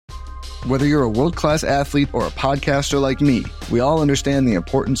Whether you're a world-class athlete or a podcaster like me, we all understand the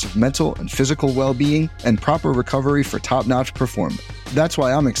importance of mental and physical well-being and proper recovery for top-notch performance. That's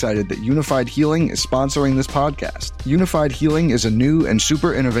why I'm excited that Unified Healing is sponsoring this podcast. Unified Healing is a new and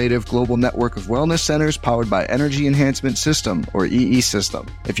super innovative global network of wellness centers powered by Energy Enhancement System, or EE System.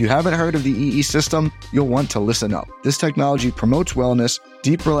 If you haven't heard of the EE System, you'll want to listen up. This technology promotes wellness,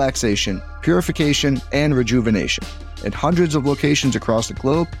 deep relaxation, purification, and rejuvenation. In hundreds of locations across the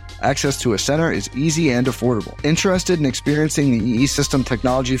globe, access to a center is easy and affordable. Interested in experiencing the EE System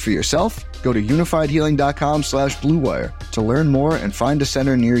technology for yourself? Go to unifiedhealing.com/bluewire to learn more and find a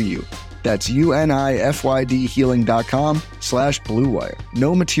center near you. That's unifydhealing.com/bluewire.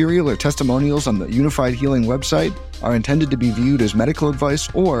 No material or testimonials on the Unified Healing website are intended to be viewed as medical advice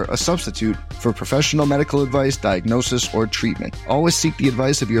or a substitute for professional medical advice, diagnosis, or treatment. Always seek the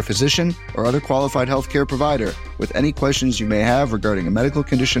advice of your physician or other qualified healthcare provider with any questions you may have regarding a medical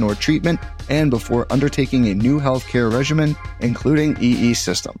condition or treatment and before undertaking a new healthcare regimen, including EE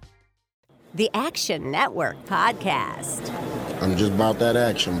System. The Action Network Podcast. I'm just about that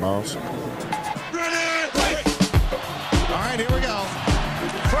action, boss. Ready? All right, here we go.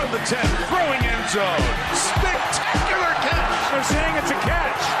 From the 10, throwing end zone. Spectacular catch. They're saying it's a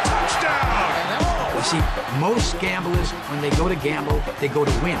catch. Touchdown. You see, most gamblers, when they go to gamble, they go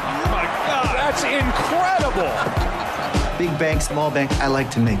to win. Oh, my God. That's incredible. Big bank, small bank, I like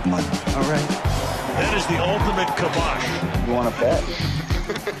to make money. All right. That is the ultimate kibosh. You want to bet?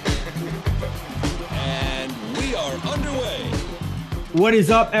 What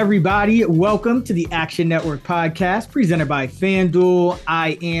is up, everybody? Welcome to the Action Network Podcast presented by FanDuel.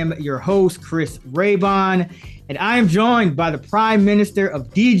 I am your host, Chris Raybon, and I am joined by the Prime Minister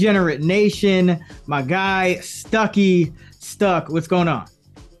of Degenerate Nation, my guy, Stucky. Stuck, what's going on?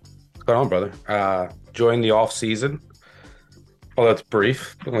 What's going on, brother? Enjoying the off season. Although it's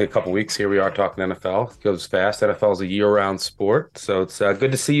brief, only a couple weeks. Here we are talking NFL. It goes fast. NFL is a year-round sport, so it's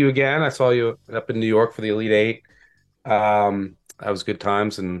good to see you again. I saw you up in New York for the Elite Eight. That was good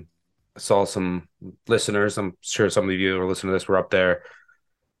times, and I saw some listeners. I'm sure some of you who are listening to this were up there.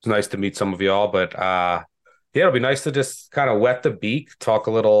 It's nice to meet some of y'all, but yeah, it'll be nice to just kind of wet the beak, talk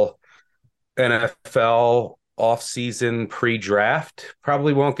a little NFL off-season pre-draft.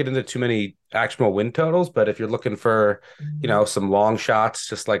 Probably won't get into too many actionable win totals, but if you're looking for, some long shots,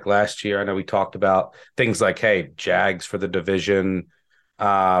 just like last year, I know we talked about things like, hey, Jags for the division,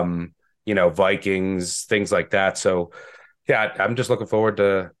 Vikings, things like that. So, yeah, I'm just looking forward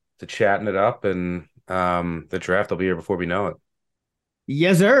to chatting it up, and the draft will be here before we know it.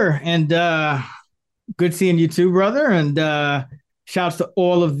 Yes, sir. And good seeing you too, brother. And shouts to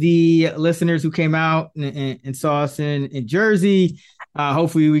all of the listeners who came out and saw us in Jersey.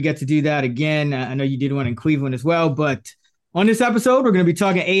 Hopefully we get to do that again. I know you did one in Cleveland as well. But on this episode, we're going to be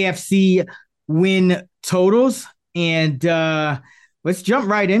talking AFC Win Totals. And let's jump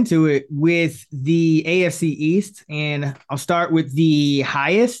right into it with the AFC East, and I'll start with the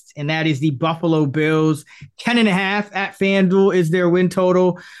highest, and that is the Buffalo Bills. 10.5 at FanDuel is their win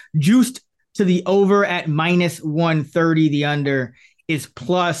total, juiced to the over at -130. The under is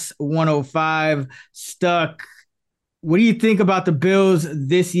 +105. Stuck. What do you think about the Bills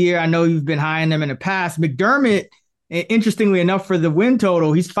this year? I know you've been high on them in the past. McDermott, interestingly enough, for the win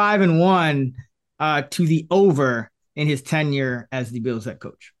total, he's 5-1 to the over in his tenure as the Bills head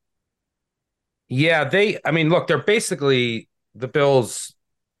coach. Yeah, look, they're basically the Bills,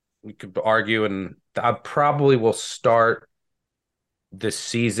 we could argue, and I probably will start this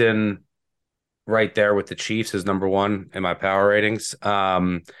season right there with the Chiefs as number one in my power ratings.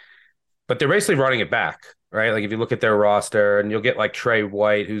 But they're basically running it back, right? Like if you look at their roster, and you'll get like Trey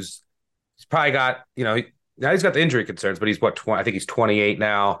White, he's probably got, now he's got the injury concerns, but he's I think he's 28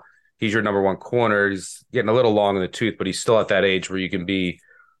 now. He's your number one corner. He's getting a little long in the tooth, but he's still at that age where you can be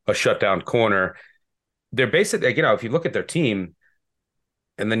a shutdown corner. They're basically, if you look at their team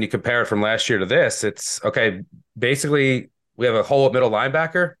and then you compare it from last year to this, it's okay. Basically, we have a whole middle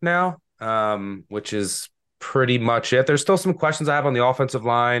linebacker now, which is pretty much it. There's still some questions I have on the offensive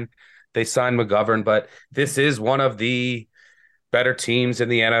line. They signed McGovern, but this is one of the better teams in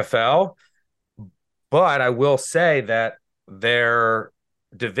the NFL. But I will say that their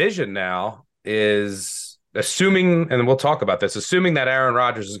division now is, assuming, and we'll talk about this, assuming that Aaron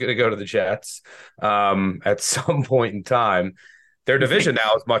Rodgers is going to go to the Jets at some point in time, their division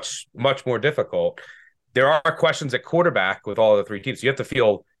now is much, much more difficult. There are questions at quarterback with all the three teams. You have to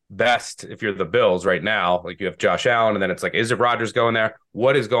feel best if you're the Bills right now. Like you have Josh Allen, and then it's like, is it Rodgers going there?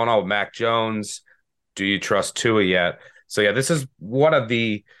 What is going on with Mac Jones? Do you trust Tua yet? So, yeah, this is one of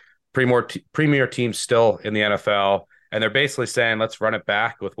the premier teams still in the NFL. and they're basically saying, let's run it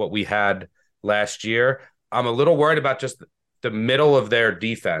back with what we had last year. I'm a little worried about just the middle of their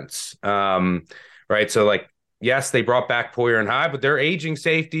defense. Right. So like, yes, they brought back Poyer and Hyde, but they're aging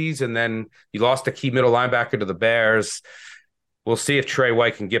safeties. And then you lost a key middle linebacker to the Bears. We'll see if Trey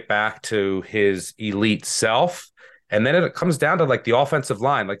White can get back to his elite self. And then it comes down to like the offensive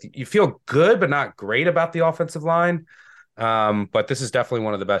line. Like you feel good, but not great about the offensive line. But this is definitely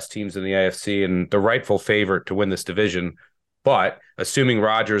one of the best teams in the AFC and the rightful favorite to win this division. But assuming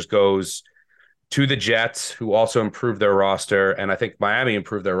Rodgers goes to the Jets, who also improved their roster, and I think Miami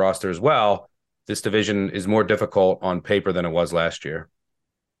improved their roster as well, this division is more difficult on paper than it was last year.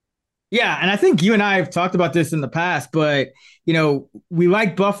 Yeah, and I think you and I have talked about this in the past, but, we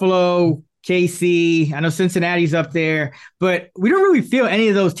like Buffalo, KC. I know Cincinnati's up there, but we don't really feel any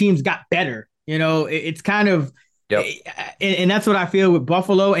of those teams got better. It's kind of, yep. And that's what I feel with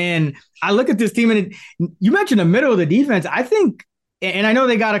Buffalo. And I look at this team, and you mentioned the middle of the defense. I think, and I know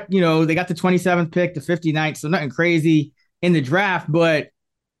they got the 27th pick, the 59th, so nothing crazy in the draft, but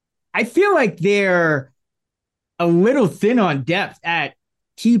I feel like they're a little thin on depth at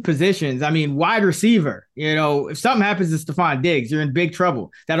key positions. I mean, wide receiver, if something happens to Stephon Diggs, you're in big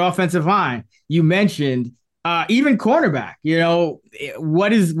trouble. That offensive line you mentioned, even cornerback,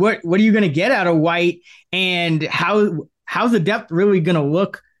 what are you going to get out of White, and how's the depth really going to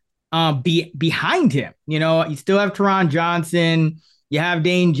look behind him? You still have Teron Johnson, you have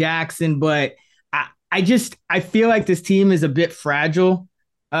Dane Jackson, but I feel like this team is a bit fragile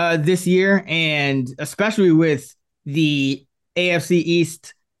this year, and especially with the AFC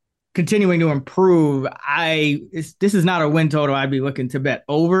East continuing to improve, this is not a win total I'd be looking to bet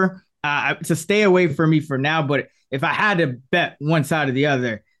over. It's a stay away for me for now, but if I had to bet one side or the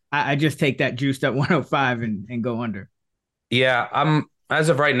other, I just take that juiced up 105 and go under. Yeah, as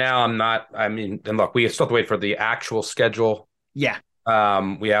of right now, I'm not. I mean, and look, we still have to wait for the actual schedule. Yeah.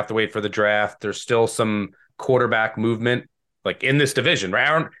 We have to wait for the draft. There's still some quarterback movement like in this division,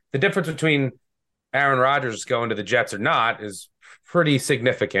 right? The difference between Aaron Rodgers going to the Jets or not is pretty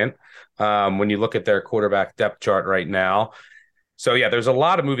significant when you look at their quarterback depth chart right now. So yeah, there's a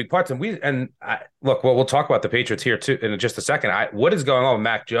lot of moving parts, and look, we'll talk about the Patriots here too in just a second. What is going on with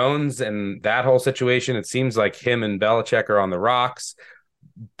Mac Jones and that whole situation? It seems like him and Belichick are on the rocks,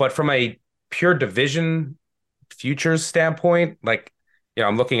 but from a pure division futures standpoint, like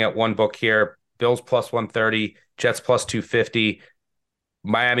I'm looking at one book here: Bills plus 130, Jets plus 250.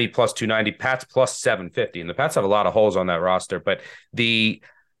 Miami plus 290, Pats plus 750. And the Pats have a lot of holes on that roster, but the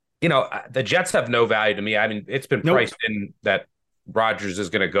Jets have no value to me. I mean, it's been priced in that Rodgers is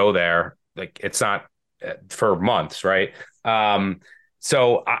going to go there. Like it's not for months, right?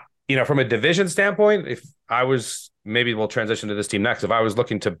 So from a division standpoint, if I was, maybe we'll transition to this team next. If I was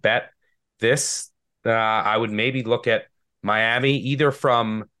looking to bet this, I would maybe look at Miami either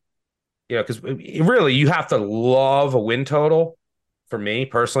from, because really you have to love a win total. For me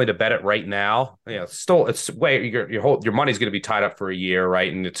personally, to bet it right now, still it's way your money's going to be tied up for a year, right?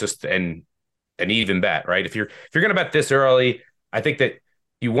 And it's just an even bet, right? If you're going to bet this early, I think that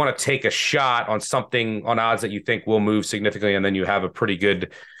you want to take a shot on something on odds that you think will move significantly, and then you have a pretty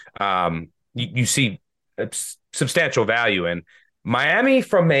good, you see substantial value in Miami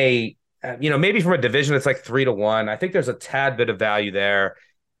from a, maybe from a division that's like 3-1. I think there's a tad bit of value there,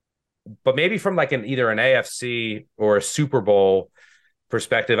 but maybe from like either an AFC or a Super Bowl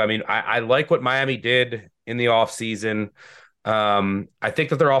perspective. I mean, I like what Miami did in the offseason. I think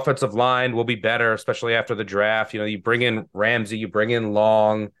that their offensive line will be better, especially after the draft. You bring in Ramsey, you bring in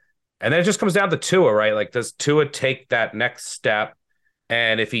Long, and then it just comes down to Tua, right? Like, does Tua take that next step?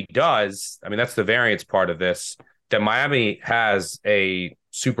 And if he does, I mean, that's the variance part of this, that Miami has a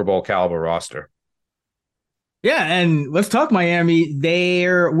Super Bowl caliber roster. Yeah, and let's talk Miami.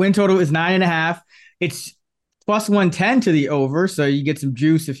 Their win total is 9.5. It's plus 110 to the over, so you get some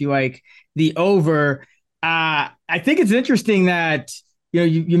juice if you like the over. I think it's interesting that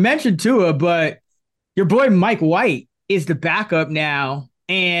you mentioned Tua, but your boy Mike White is the backup now,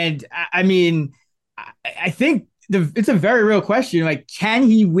 and I mean, I think it's a very real question. Like, can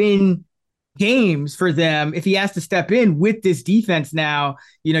he win games for them if he has to step in with this defense now?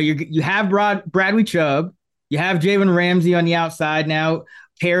 You have Bradley Chubb, you have Jalen Ramsey on the outside now,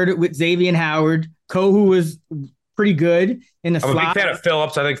 paired with Xavier Howard. Kohu was pretty good in the slot. I'm a big fan of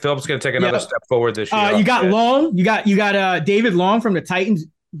Phillips. I think Phillips is going to take another step forward this year. You got Long. You got David Long from the Titans.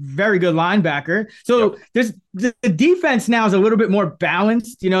 Very good linebacker. So there's the defense now is a little bit more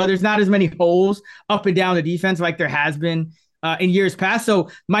balanced. There's not as many holes up and down the defense like there has been in years past. So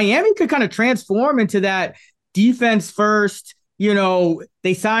Miami could kind of transform into that defense first.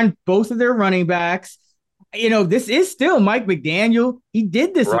 They signed both of their running backs. this is still Mike McDaniel. He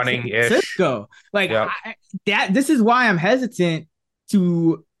did this at San Running-ish. Francisco. Like Yep. this is why I'm hesitant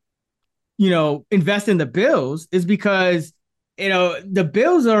to, invest in the Bills, is because, the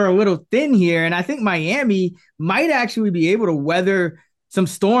Bills are a little thin here. And I think Miami might actually be able to weather some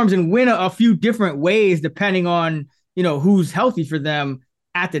storms and win a few different ways, depending on, who's healthy for them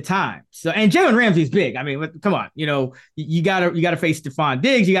at the time. So, and Jalen Ramsey's big. I mean, come on, you gotta face Stephon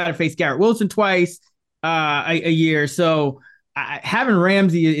Diggs. You gotta face Garrett Wilson twice a year. So having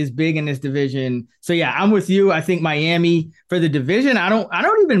Ramsey is big in this division. So yeah, I'm with you. I think Miami for the division. I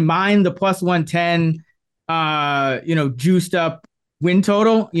don't even mind the plus 110, juiced up win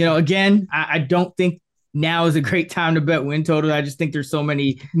total. Again, I don't think now is a great time to bet win total. I just think there's so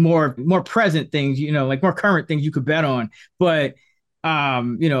many more present things, like more current things you could bet on. But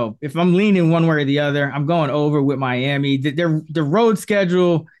if I'm leaning one way or the other, I'm going over with Miami. Their road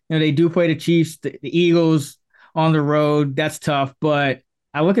schedule, they do play the Chiefs, the Eagles on the road. That's tough. But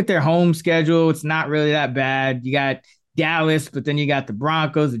I look at their home schedule. It's not really that bad. You got Dallas, but then you got the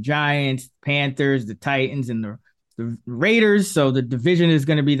Broncos, the Giants, Panthers, the Titans, and the Raiders. So the division is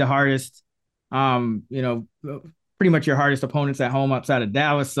going to be the hardest. Pretty much your hardest opponents at home outside of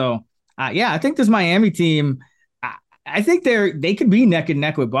Dallas. So I think this Miami team, I think they could be neck and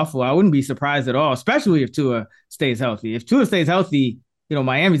neck with Buffalo. I wouldn't be surprised at all, especially if Tua stays healthy. If Tua stays healthy,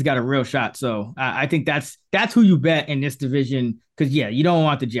 Miami's got a real shot. So I think that's who you bet in this division, because you don't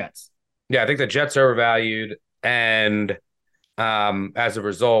want the Jets. Yeah, I think the Jets are overvalued, and as a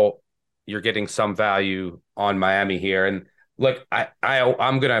result, you're getting some value on Miami here. And look,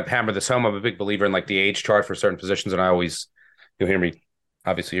 I'm gonna hammer this home. I'm a big believer in like the age chart for certain positions, and you'll hear me.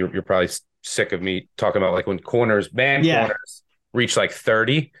 Obviously, you're probably sick of me talking about like when corners reach like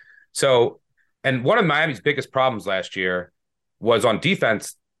 30. So, and one of Miami's biggest problems last year was on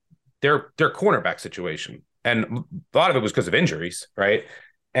defense, their cornerback situation. And a lot of it was because of injuries, right?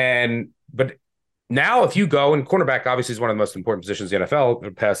 But now if you go, and cornerback obviously is one of the most important positions in the NFL, the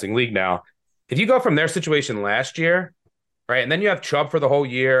passing league now. If you go from their situation last year, right, and then you have Chubb for the whole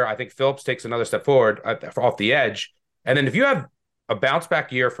year, I think Phillips takes another step forward off the edge. And then if you have a bounce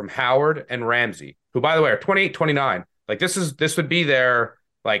back year from Howard and Ramsey, who, by the way, are 28, 29, like this would be their,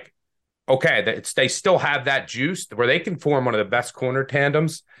 like, okay, they still have that juice where they can form one of the best corner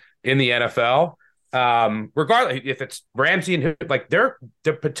tandems in the NFL. Regardless if it's Ramsey and like the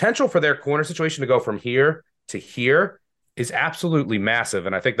potential for their corner situation to go from here to here is absolutely massive.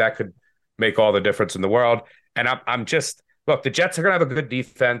 And I think that could make all the difference in the world. And I'm just, look, the Jets are going to have a good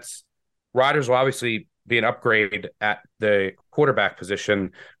defense. Rodgers will obviously be an upgrade at the quarterback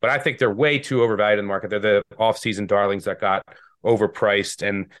position, but I think they're way too overvalued in the market. They're the offseason darlings that got overpriced,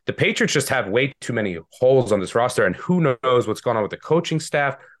 and the Patriots just have way too many holes on this roster, and who knows what's going on with the coaching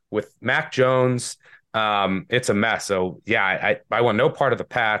staff, with Mac Jones. It's a mess. So yeah, I want no part of the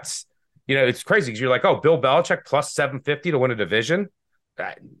Pats. It's crazy because you're like, oh, Bill Belichick plus 750 to win a division.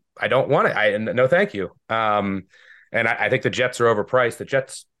 I don't want it. No, thank you. And I think the Jets are overpriced. The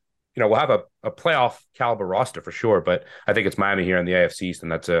Jets, will have a playoff caliber roster for sure, but I think it's Miami here in the AFC East,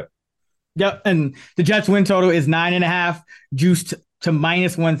 and that's it. Yep, and the Jets win total is 9.5, juiced to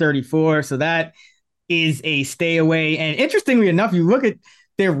minus 134. So that is a stay away. And interestingly enough, you look at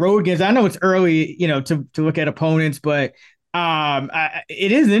their road games. I know it's early, to look at opponents, but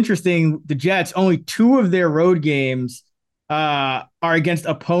it is interesting. The Jets, only 2 of their road games are against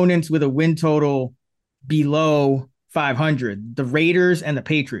opponents with a win total below 500. The Raiders and the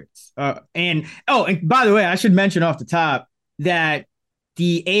Patriots. And by the way, I should mention off the top that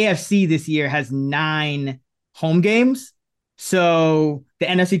the AFC this year has 9 home games. So the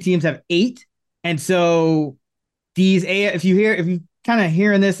NFC teams have 8. And so if you kind of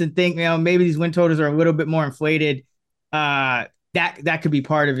hearing this and think, maybe these win totals are a little bit more inflated, that could be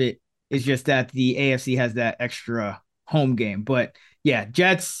part of it. It's just that the AFC has that extra home game. But yeah,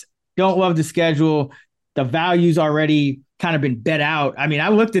 Jets don't love the schedule. The value's already kind of been bet out. I mean, I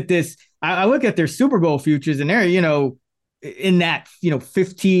looked at this. I look at their Super Bowl futures, and they're, in that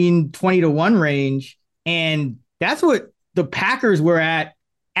 15, 20 to 1 range. And that's what the Packers were at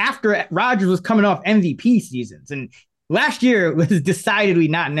after Rodgers was coming off MVP seasons. And last year was decidedly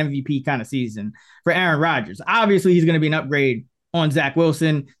not an MVP kind of season for Aaron Rodgers. Obviously, he's going to be an upgrade on Zach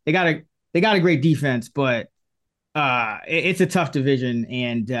Wilson. They got a great defense, but it's a tough division,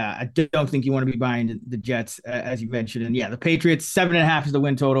 and I don't think you want to be buying the Jets, as you mentioned. And yeah, the Patriots, 7.5 is the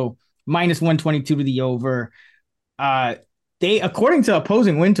win total, minus 122 to the over. They, according to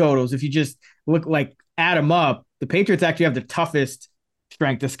opposing win totals, if you just add them up, the Patriots actually have the toughest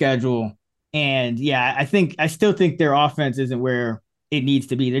strength of schedule. And yeah, I still think their offense isn't where it needs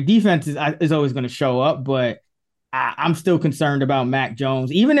to be. Their defense is always going to show up, but I'm still concerned about Mac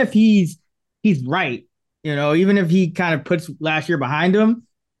Jones, even if he's right. Even if he kind of puts last year behind him,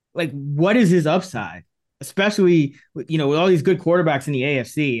 like what is his upside? Especially with all these good quarterbacks in the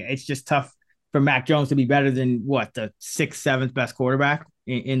AFC, it's just tough for Mac Jones to be better than the sixth, seventh best quarterback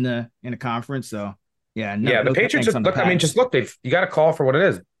in the conference. So the Patriots just look. I mean, just look. You got to call for what it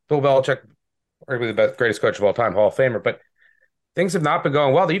is. Bill Belichick, arguably the greatest coach of all time, Hall of Famer, but things have not been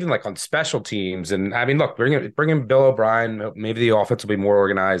going well, even like on special teams. And I mean, look, bring in Bill O'Brien. Maybe the offense will be more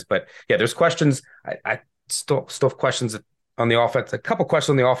organized. But yeah, there's questions. I still have questions on the offense. A couple questions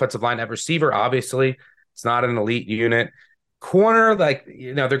on the offensive line. At receiver, obviously, it's not an elite unit. Corner,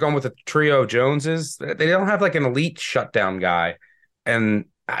 they're going with a trio of Joneses. They don't have like an elite shutdown guy, and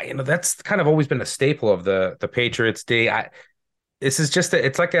that's kind of always been a staple of the Patriots. This is just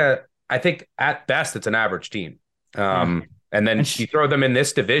I think at best it's an average team. And then you throw them in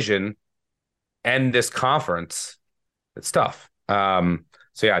this division and this conference, it's tough. I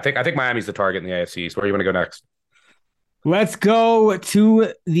think Miami's the target in the AFC. So where do you want to go next? Let's go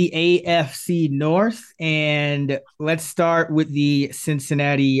to the AFC North, and let's start with the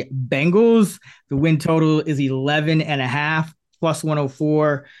Cincinnati Bengals. The win total is 11.5 plus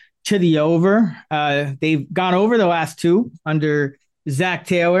 104 to the over. They've gone over the last two under Zach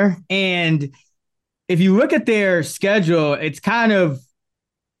Taylor. And if you look at their schedule, it's kind of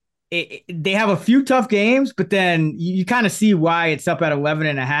they have a few tough games, but then you kind of see why it's up at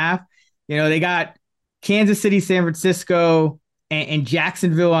 11.5. They got Kansas City, San Francisco, and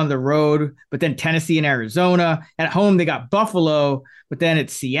Jacksonville on the road, but then Tennessee and Arizona. At home, they got Buffalo, but then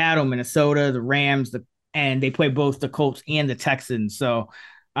it's Seattle, Minnesota, the Rams, and they play both the Colts and the Texans. So,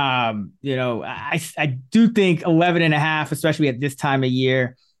 I do think 11.5, especially at this time of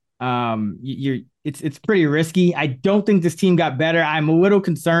year, it's pretty risky. I don't think this team got better. I'm a little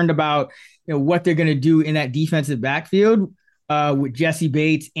concerned about what they're going to do in that defensive backfield. With Jesse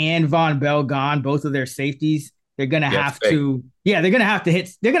Bates and Von Bell gone, both of their safeties, they're gonna have to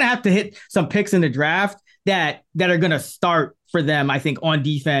hit some picks in the draft that are gonna start for them, I think, on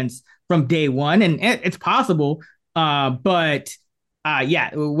defense from day one. And it's possible. What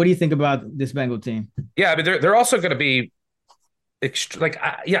do you think about this Bengal team? Yeah, I mean, they're also gonna be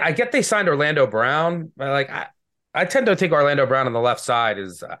I get they signed Orlando Brown, but I tend to think Orlando Brown on the left side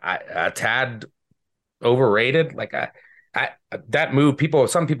is a tad overrated. That move,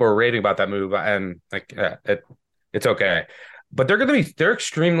 some people are raving about that move, and it's okay. But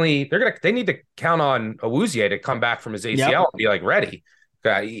they need to count on Awuzie to come back from his ACL and be ready.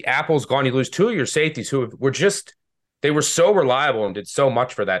 Apple's gone. You lose two of your safeties who they were so reliable and did so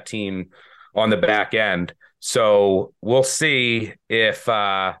much for that team on the back end. So we'll see if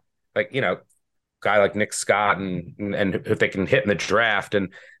guy like Nick Scott and if they can hit in the draft. And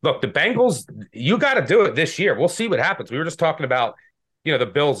look, the Bengals, you got to do it this year. We'll see what happens. We were just talking about, the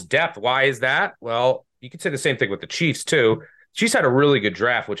Bills' depth. Why is that? Well, you could say the same thing with the Chiefs too. Chiefs had a really good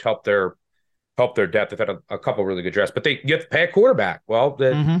draft, which helped their depth. They've had a couple really good drafts, but you have to pay a quarterback. Well,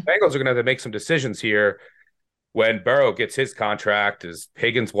 the Bengals are going to have to make some decisions here when Burrow gets his contract. Is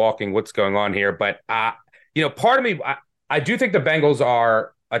Higgins walking? What's going on here? But part of me, I do think the Bengals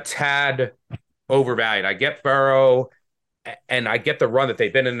are a tad overvalued. I get Burrow, and I get the run that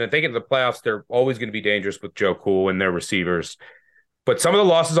they've been in. If they get into the playoffs, they're always going to be dangerous with Joe Cool and their receivers. But some of the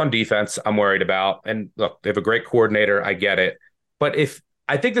losses on defense, I'm worried about. And look, they have a great coordinator. I get it. But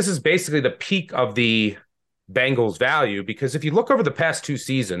I think this is basically the peak of the Bengals' value, because if you look over the past two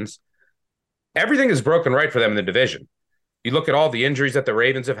seasons, everything is broken right for them in the division. You look at all the injuries that the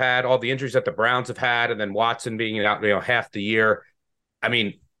Ravens have had, all the injuries that the Browns have had, and then Watson being out, half the year. I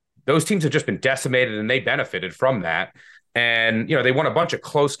mean, those teams have just been decimated, and they benefited from that. And, they won a bunch of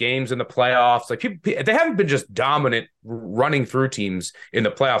close games in the playoffs. They haven't been just dominant running through teams in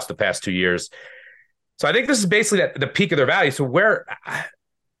the playoffs the past 2 years. So I think this is basically the peak of their value. So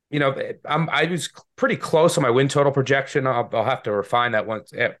I was pretty close on my win total projection. I'll have to refine that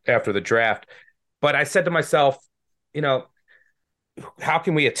once after the draft. But I said to myself, how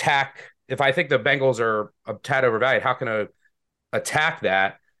can we attack? If I think the Bengals are a tad overvalued, how can I attack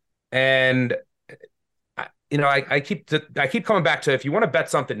that? And I keep coming back to, if you want to bet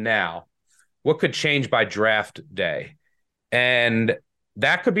something now, what could change by draft day? And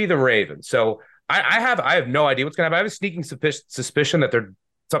that could be the Ravens. So I have no idea what's going to happen. I have a sneaking suspicion that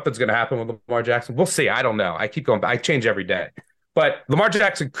something's going to happen with Lamar Jackson. We'll see. I don't know. I keep going back. I change every day. But Lamar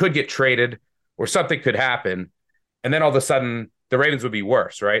Jackson could get traded, or something could happen. And then all of a sudden, the Ravens would be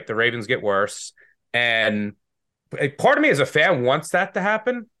worse, right? The Ravens get worse. And part of me as a fan wants that to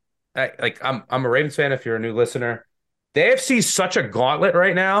happen. I'm a Ravens fan if you're a new listener. the AFC is such a gauntlet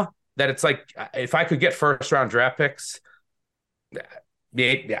right now that it's like, if I could get first round draft picks,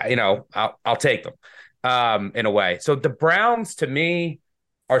 I'll take them in a way. So the Browns to me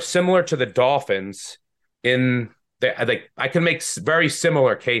are similar to the Dolphins in that I can make very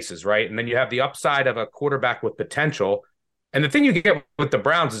similar cases, right? And then you have the upside of a quarterback with potential. And the thing you get with the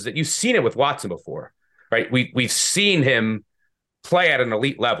Browns is that you've seen it with Watson before, right? We've seen him play at an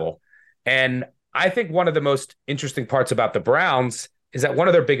elite level. And I think one of the most interesting parts about the Browns is that one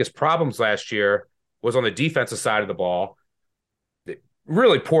of their biggest problems last year was on the defensive side of the ball.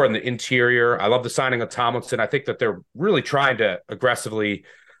 Really poor in the interior. I love the signing of Tomlinson. I think that they're really trying to aggressively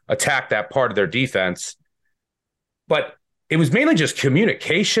attack that part of their defense. But it was mainly just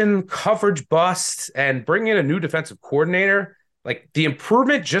communication, coverage busts, and bringing in a new defensive coordinator. Like the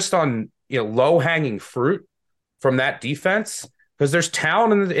improvement just on low-hanging fruit from that defense, because there's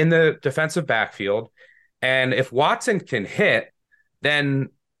talent in the defensive backfield. And if Watson can hit, then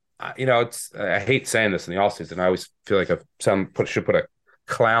I hate saying this in the offseason. I always feel like should put a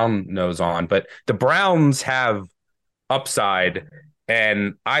clown nose on, but the Browns have upside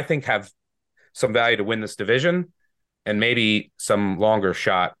and I think have some value to win this division and maybe some longer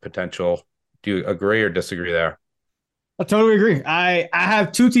shot potential. Do you agree or disagree there? I totally agree. I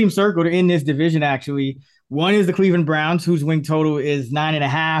have two teams circled in this division, actually. One is the Cleveland Browns, whose win total is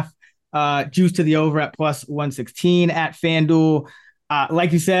 9.5, juice to the over at plus 116 at FanDuel.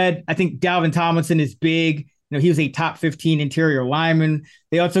 Like you said, I think Dalvin Tomlinson is big. He was a top 15 interior lineman.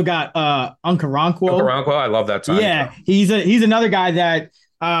 They also got Okoronkwo. I love that time. Yeah, he's another guy that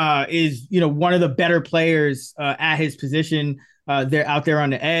is one of the better players at his position. They're out there on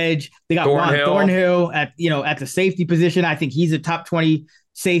the edge. They got Juan Thornhill at the safety position. I think he's a top 20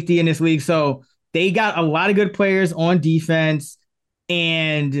 safety in this league. So they got a lot of good players on defense.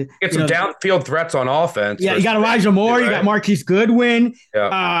 And get some downfield threats on offense. Yeah, you got Elijah Moore, right? You got Marquise Goodwin.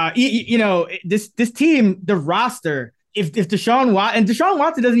 Yeah. This team, the roster, if Deshaun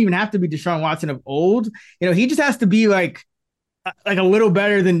Watson doesn't even have to be Deshaun Watson of old, he just has to be like a little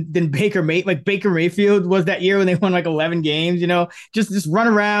better than Baker Mayfield was that year when they won like 11 games. Just run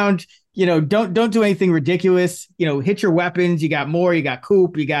around. Don't do anything ridiculous. Hit your weapons. You got Moore, you got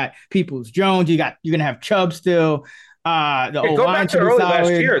Coop, you got Peoples-Jones, you're gonna have Chubb still. Go back to early last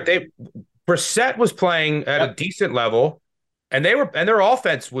year. Brissett was playing at a decent level, and their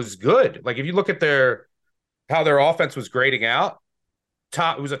offense was good. Like if you look at how their offense was grading out,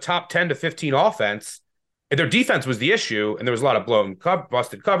 it was a top 10 to 15 offense. And their defense was the issue, and there was a lot of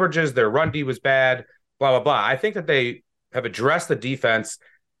busted coverages. Their run D was bad. Blah blah blah. I think that they have addressed the defense.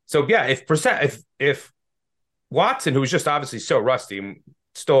 So yeah, if Watson, who was just obviously so rusty,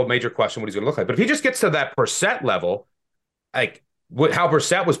 still a major question what he's going to look like. But if he just gets to that Brissett level, like how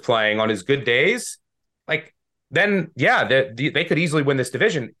Brissett was playing on his good days, like then yeah, they could easily win this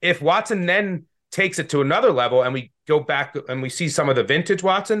division. If Watson then takes it to another level and we go back and we see some of the vintage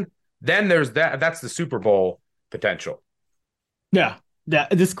Watson, then there's that's the Super Bowl potential. Yeah,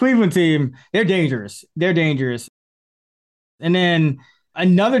 this Cleveland team, they're dangerous. And then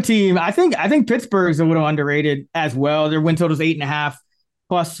another team, I think Pittsburgh's a little underrated as well. Their win total is 8.5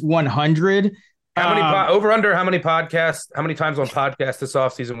 plus 100. How many how many times on podcast this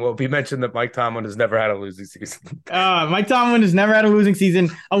offseason will be mentioned that Mike Tomlin has never had a losing season? Mike Tomlin has never had a losing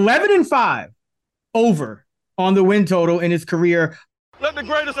season. 11-5 over on the win total in his career. Let the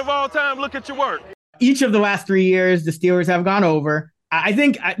greatest of all time look at your work. Each of the last 3 years, the Steelers have gone over. I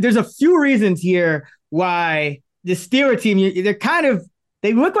think there's a few reasons here why the Steelers team,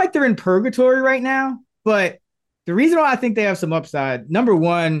 they look like they're in purgatory right now. But the reason why I think they have some upside, number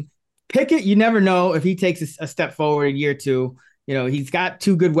one, Pickett, you never know if he takes a step forward in year two. He's got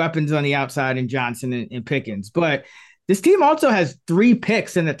two good weapons on the outside in Johnson and Pickens. But this team also has 3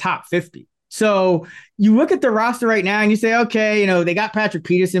 picks in the top 50. So you look at the roster right now and you say, okay, they got Patrick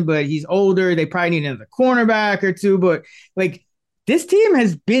Peterson, but he's older. They probably need another cornerback or two. But like this team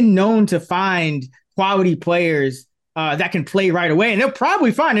has been known to find quality players that can play right away. And they'll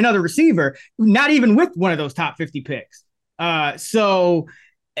probably find another receiver, not even with one of those top 50 picks. So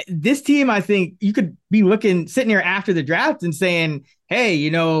this team, I think you could be sitting here after the draft and saying, hey,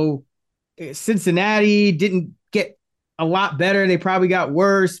 Cincinnati didn't get a lot better. They probably got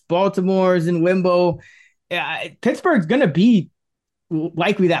worse. Baltimore's in limbo. Pittsburgh's going to be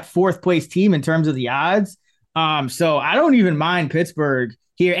likely that 4th place team in terms of the odds. So I don't even mind Pittsburgh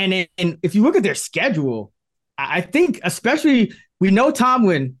here. And if you look at their schedule, I think especially we know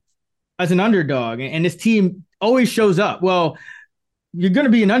Tomlin as an underdog, and this team always shows up. Well, you're going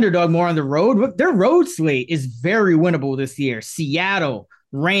to be an underdog more on the road. But their road slate is very winnable this year. Seattle,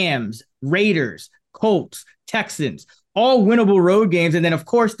 Rams, Raiders, Colts, Texans. all winnable road games. And then, of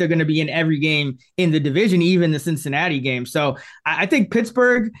course, they're going to be in every game in the division, even the Cincinnati game. So I think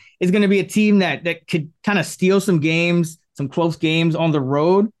Pittsburgh is going to be a team that could kind of steal some games, some close games on the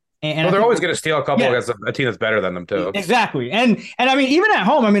road. And well, they're always going to steal a couple against a team that's better than them, too. Exactly. And I mean, even at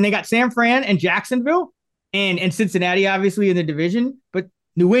home, I mean, they got San Fran and Jacksonville and Cincinnati, obviously, in the division. But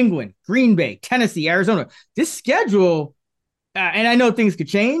New England, Green Bay, Tennessee, Arizona, this schedule, and I know things could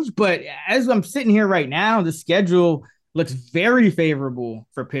change, but as I'm sitting here right now, the schedule looks very favorable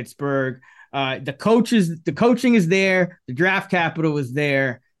for Pittsburgh. The coaching is there. The draft capital is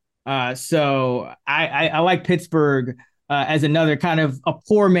there. So I like Pittsburgh as another kind of a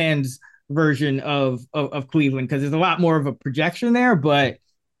poor man's version of Cleveland, because there's a lot more of a projection there, but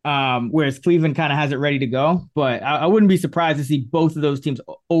whereas Cleveland kind of has it ready to go. But I wouldn't be surprised to see both of those teams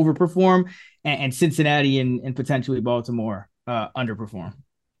overperform and Cincinnati and potentially Baltimore underperform.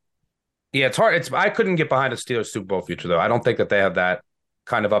 Yeah, it's hard. I couldn't get behind a Steelers Super Bowl future, though. I don't think that they have that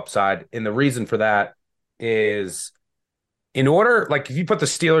kind of upside. And the reason for that is, in order, like, if you put the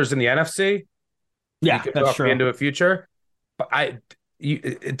Steelers in the NFC, yeah, you could that's true. Into a future. But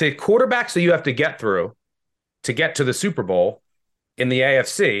the quarterbacks that you have to get through to get to the Super Bowl in the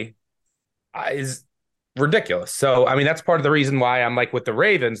AFC is ridiculous. So, I mean, that's part of the reason why I'm like with the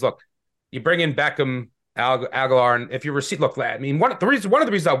Ravens. Look, you bring in Beckham, Aguilar, and if you look, I mean, one of the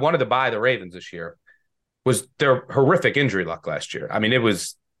reasons I wanted to buy the Ravens this year was their horrific injury luck last year. I mean, it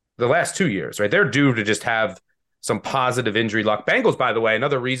was the last 2 years, right? They're due to just have some positive injury luck. Bengals, by the way,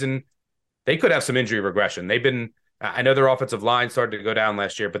 another reason they could have some injury regression. They've been, I know their offensive line started to go down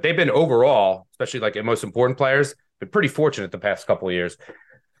last year, but they've been overall, especially like in most important players, been pretty fortunate the past couple of years.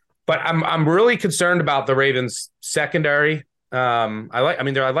 But I'm really concerned about the Ravens secondary.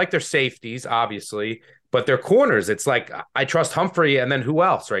 I like their safeties, obviously, but their corners, it's like I trust Humphrey, and then who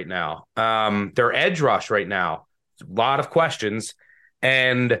else right now? Their edge rush right now, a lot of questions.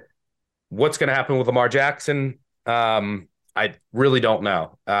 And what's going to happen with Lamar Jackson? I really don't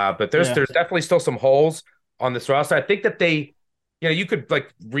know. But there's definitely still some holes on this roster. I think that you could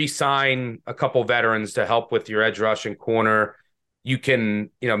like re-sign a couple veterans to help with your edge rush and corner. You can,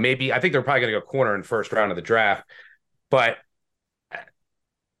 maybe, I think they're probably going to go corner in first round of the draft, but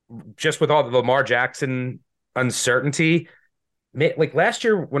just with all the Lamar Jackson uncertainty, like last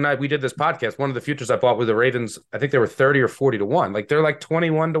year when we did this podcast, one of the futures I bought with the Ravens, I think they were 30 or 40 to 1. Like they're like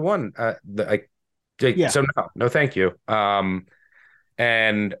 21 to 1. So no, thank you.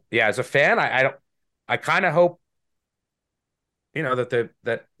 And yeah, as a fan, I kind of hope,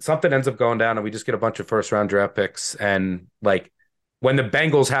 that something ends up going down and we just get a bunch of first round draft picks. And like when the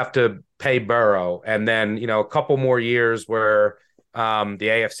Bengals have to pay Burrow, and then, a couple more years where the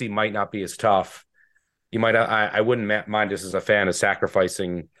AFC might not be as tough, I wouldn't mind just as a fan of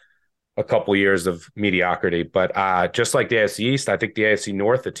sacrificing a couple years of mediocrity. But just like the AFC East, I think the AFC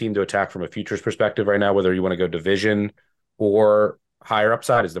North, the team to attack from a futures perspective right now, whether you want to go division or higher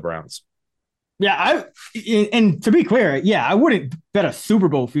upside, is the Browns. Yeah, and to be clear, I wouldn't bet a Super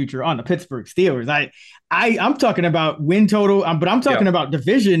Bowl future on the Pittsburgh Steelers. I'm talking about win total, but I'm talking about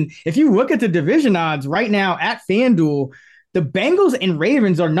division. If you look at the division odds right now at FanDuel, the Bengals and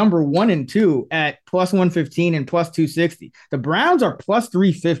Ravens are number 1 and 2 at plus 115 and plus 260. The Browns are plus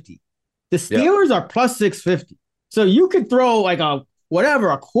 350. The Steelers are plus 650. So you could throw like a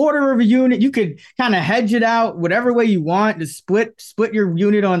quarter of a unit. You could kind of hedge it out whatever way you want to split your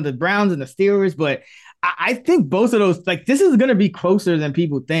unit on the Browns and the Steelers. But I think both of those, like, this is going to be closer than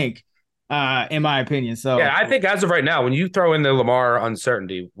people think, in my opinion. So yeah, I think as of right now, when you throw in the Lamar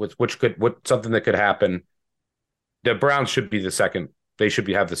uncertainty, something that could happen, the Browns should be the second. They should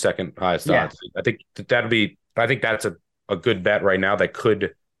have the second highest odds. I think that's a good bet right now that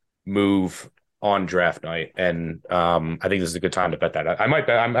could move on draft night, and I think this is a good time to bet that. I'm going to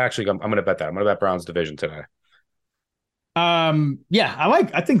bet that. I'm going to bet Browns division today. I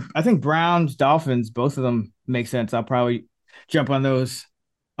think Browns, Dolphins, both of them make sense. I'll probably jump on those.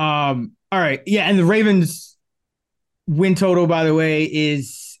 All right, and the Ravens win total, by the way,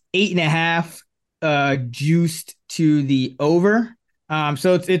 is 8.5, juiced to the over.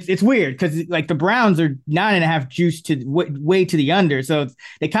 So it's weird because like the Browns are 9.5 juiced to way to the under, so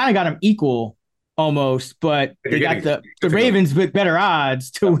they kind of got them equal almost, but they got the Ravens with better odds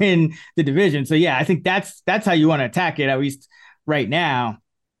to win the division. So yeah, I think that's how you want to attack it, at least right now.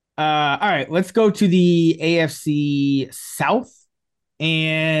 All right, let's go to the AFC South,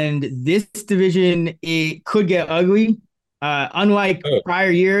 and this division, it could get ugly. Unlike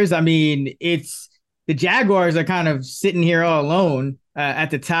prior years, I mean, the Jaguars are kind of sitting here all alone at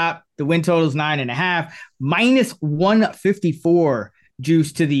the top. The win total is 9.5, minus 154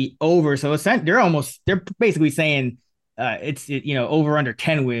 juice to the over. So they're basically saying over under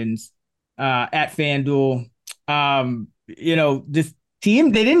 10 wins at FanDuel. This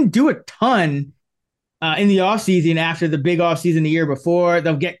team, they didn't do a ton in the offseason after the big offseason the year before.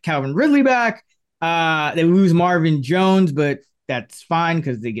 They'll get Calvin Ridley back. They lose Marvin Jones, but that's fine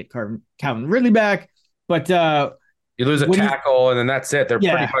because they get Calvin Ridley back. But you lose a tackle, and then that's it. They're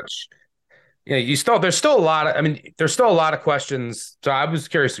pretty much. There's still a lot of questions. So I was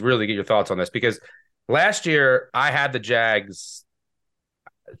curious to really get your thoughts on this, because last year I had the Jags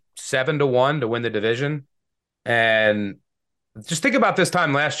 7-1 to win the division, and just think about this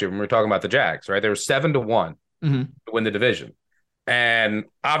time last year when we were talking about the Jags, right? They were 7-1 to win the division, and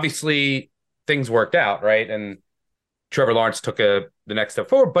obviously things worked out, right? And Trevor Lawrence took the next step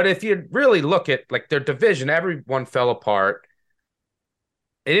forward. But if you really look at like their division, everyone fell apart.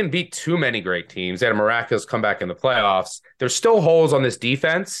 They didn't beat too many great teams. They had a miraculous comeback in the playoffs. There's still holes on this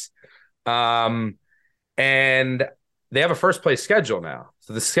defense. And they have a first place schedule now.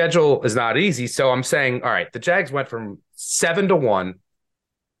 So the schedule is not easy. So I'm saying, all right, the Jags went from 7-1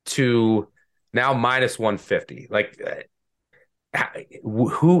 to now minus 150. Like,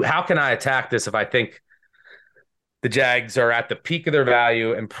 how can I attack this if I think the Jags are at the peak of their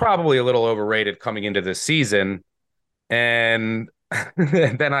value and probably a little overrated coming into this season? And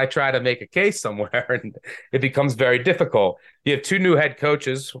then I try to make a case somewhere, and it becomes very difficult. You have two new head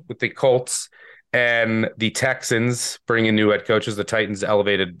coaches with the Colts and the Texans bringing new head coaches. The Titans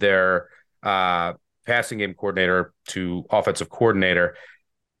elevated their passing game coordinator to offensive coordinator.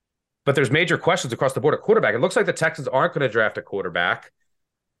 But there's major questions across the board at quarterback. It looks like the Texans aren't going to draft a quarterback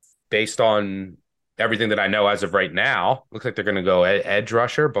based on everything that I know as of right now. Looks like they're going to go edge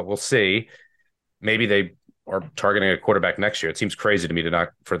rusher, but we'll see. Maybe they are targeting a quarterback next year. It seems crazy to me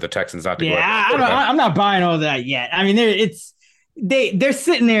for the Texans not to go. I'm not buying all that yet. I mean, they're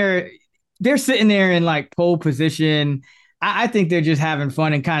sitting there. They're sitting there in like pole position. I think they're just having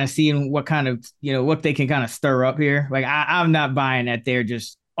fun and kind of seeing what kind of, what they can kind of stir up here. Like I'm not buying that they're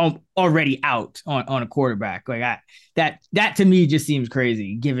just already out on a quarterback. Like that to me just seems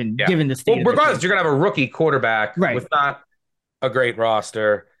crazy given the state. Well, regardless, you're gonna have a rookie quarterback with not a great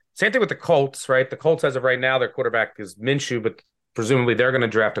roster. Same thing with the Colts, right? The Colts, as of right now, their quarterback is Minshew, but presumably they're going to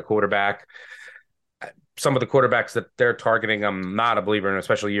draft a quarterback. Some of the quarterbacks that they're targeting, I'm not a believer in,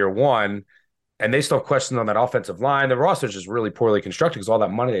 especially year one. And they still have questions on that offensive line. The roster is just really poorly constructed because all that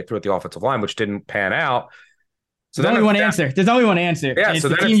money they threw at the offensive line, which didn't pan out. So There's only one answer. There's only one answer. Yeah, so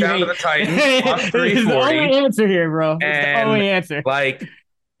then it's down to the Titans. It's the only answer here, bro. It's the only answer. Like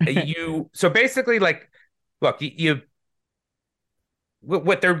so basically, like, look, they're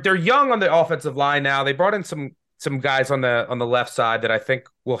young on the offensive line now. They brought in some guys on the left side that I think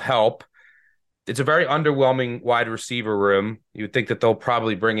will help. It's a very underwhelming wide receiver room. You would think that they'll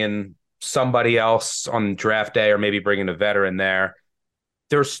probably bring in somebody else on draft day or maybe bring in a veteran there.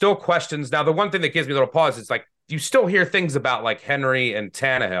 There's still questions. Now, the one thing that gives me a little pause is like you still hear things about like Henry and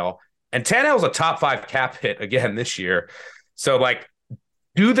Tannehill. And Tannehill's a top 5 cap hit again this year. So like,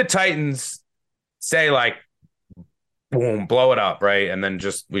 do the Titans say like, boom, blow it up, right? And then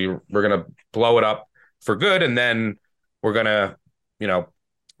just we're gonna blow it up for good, and then we're gonna,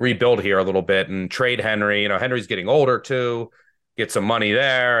 rebuild here a little bit and trade Henry. Henry's getting older too, get some money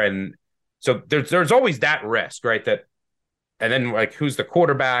there. And so there's always that risk, right? And then like who's the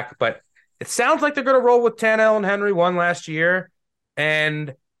quarterback? But it sounds like they're gonna roll with Tannehill and Henry one last year.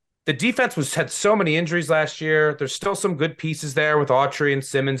 And the defense had so many injuries last year. There's still some good pieces there with Autry and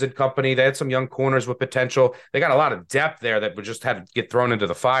Simmons and company. They had some young corners with potential. They got a lot of depth there that would just have to get thrown into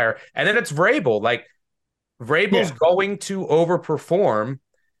the fire. And then it's Vrabel. Like Vrabel's going to overperform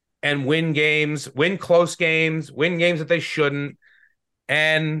and win games, win close games, win games that they shouldn't.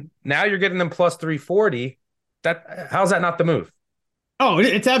 And now you're getting them plus 340. How's that not the move? Oh,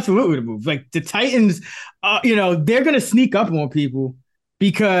 it's absolutely the move. Like the Titans, they're going to sneak up on people.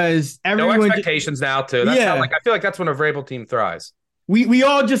 Because everyone no expectations now too. That's how, I feel like that's when a Vrabel team thrives. We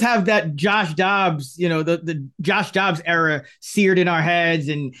all just have that Josh Dobbs, the Josh Dobbs era seared in our heads,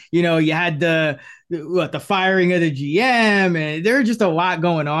 and you had the firing of the GM, and there's just a lot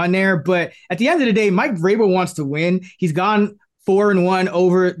going on there. But at the end of the day, Mike Vrabel wants to win. He's gone 4-1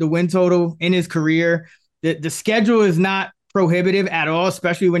 over the win total in his career. The schedule is not prohibitive at all,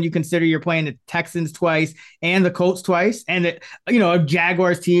 especially when you consider you're playing the Texans twice and the Colts twice, and a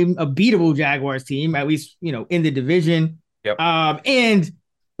Jaguars team, a beatable Jaguars team, at least in the division. Yep. And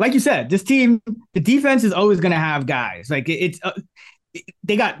like you said, this team, the defense is always going to have guys. Like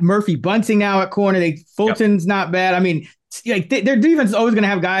they got Murphy Bunting now at corner. Fulton's not bad. I mean, like their defense is always going to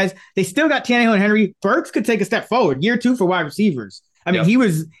have guys. They still got Tannehill and Henry. Burks could take a step forward. Year 2 for wide receivers. I mean, he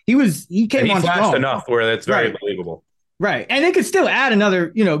came on flashed strong enough where that's very believable. Right. And they could still add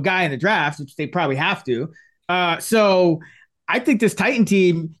another, guy in the draft, which they probably have to. So I think this Titan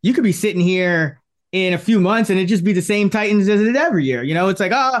team, you could be sitting here in a few months and it just be the same Titans as it is every year. It's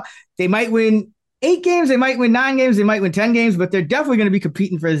like, they might win 8 games, they might win 9 games, they might win 10 games, but they're definitely going to be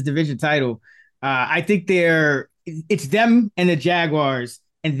competing for this division title. I think it's them and the Jaguars,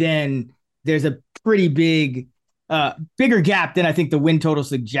 and then there's a pretty bigger gap than I think the win total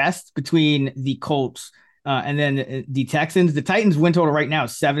suggests between the Colts and then the Texans. The Titans win total right now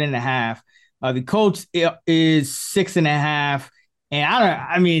is 7.5. The Colts is 6.5.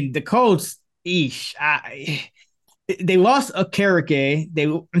 And the Colts, they lost a Karake.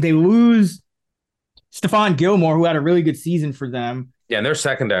 They lose Stephon Gilmore, who had a really good season for them. Yeah, and their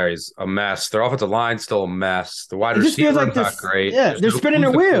secondary is a mess. Their offensive line's still a mess. The wide receiver like not great. Yeah, they're spinning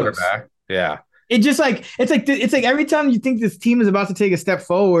their wheels. Yeah, it's like every time you think this team is about to take a step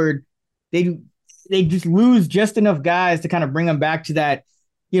forward, they just lose just enough guys to kind of bring them back to that.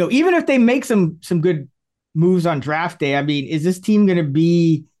 Even if they make some good moves on draft day, is this team going to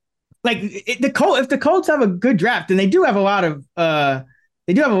be like if the Colts have a good draft, and they do have a lot of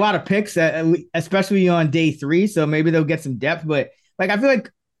picks, especially on day 3, so maybe they'll get some depth. But I feel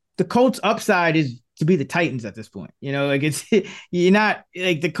like the Colts' upside is to be the Titans at this point. It's you're not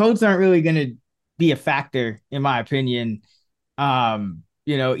like the Colts aren't really going to be a factor in my opinion. Even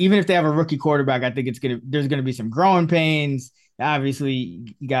if they have a rookie quarterback, I think there's gonna be some growing pains.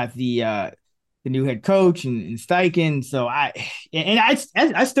 Obviously, you got the new head coach and Steichen. So I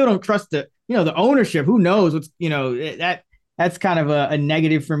still don't trust the ownership. Who knows what's that's kind of a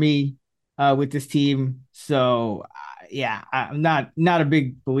negative for me with this team. So I'm not a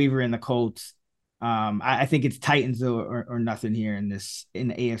big believer in the Colts. I think it's Titans or nothing here in the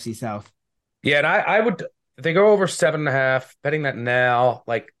AFC South. Yeah, and I would if they go over 7.5, betting that now,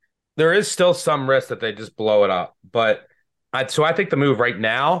 there is still some risk that they just blow it up. But I think the move right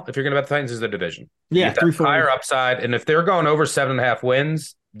now, if you're going to bet the Titans, is the division. Yeah, higher upside, and if they're going over 7.5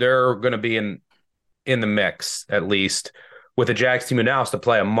 wins, they're going to be in the mix at least with the Jags team who now has to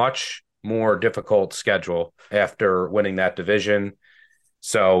play a much more difficult schedule after winning that division.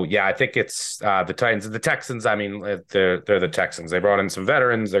 So, yeah, I think it's the Titans. The Texans, they're the Texans. They brought in some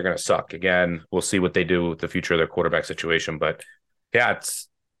veterans. They're going to suck again. We'll see what they do with the future of their quarterback situation. But, yeah, it's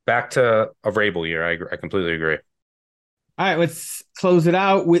back to a Vrabel year. I completely agree. All right, let's close it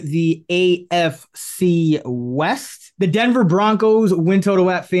out with the AFC West. The Denver Broncos win total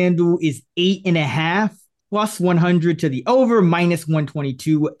at FanDuel is 8.5, plus 100 to the over, minus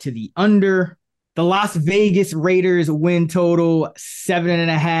 122 to the under. The Las Vegas Raiders win total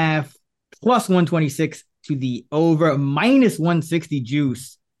 7.5, plus 126 to the over, minus 160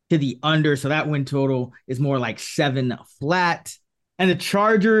 juice to the under. So that win total is more like 7 flat. And the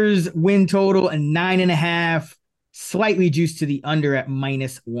Chargers win total a 9.5, slightly juiced to the under at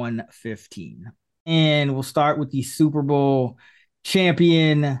minus 115. And we'll start with the Super Bowl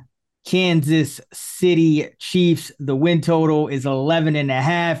champion Kansas City Chiefs. The win total is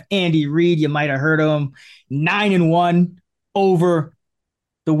 11.5. Andy Reid, you might have heard of him, 9-1 over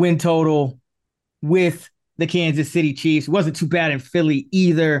the win total with the Kansas City Chiefs. Wasn't too bad in Philly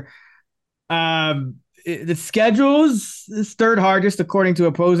either. The schedule's is third hardest according to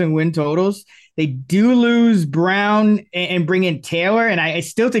opposing win totals. They do lose Brown and bring in Taylor, and I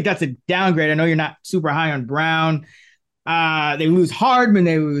still think that's a downgrade. I know you're not super high on Brown. They lose Hardman,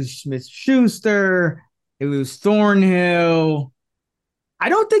 they lose Smith-Schuster, they lose Thornhill. I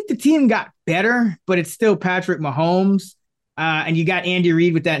don't think the team got better, but it's still Patrick Mahomes. And you got Andy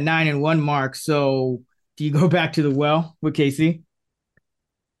Reid with that 9-1 mark. So do you go back to the well with KC?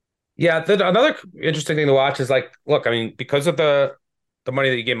 Yeah, another interesting thing to watch is because of the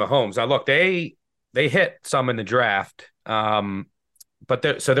money that you gave Mahomes. Now, look, they hit some in the draft, but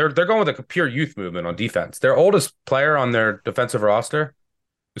they're going with a pure youth movement on defense. Their oldest player on their defensive roster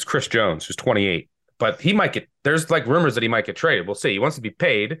is Chris Jones, who's 28. But he might there's rumors that he might get traded. We'll see. He wants to be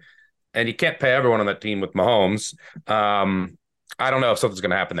paid, and you can't pay everyone on that team with Mahomes. I don't know if something's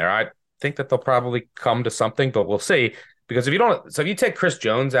going to happen there. I think that they'll probably come to something, but we'll see. Because if you take Chris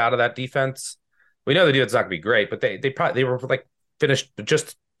Jones out of that defense, we know the defense is not going to be great, but they were finished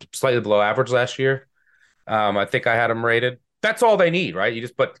just slightly below average last year. I think I had them rated. That's all they need, right?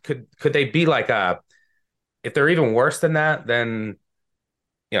 But could they be if they're even worse than that, then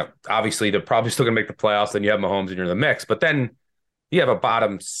obviously they're probably still going to make the playoffs. Then you have Mahomes and you're in the mix. But then you have a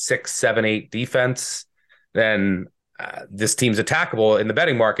bottom 6, 7, 8 defense. Then this team's attackable in the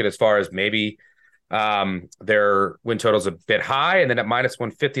betting market as far as maybe their win total's a bit high, and then at minus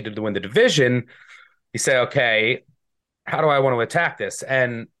 150 to win the division, you say, okay, how do I want to attack this?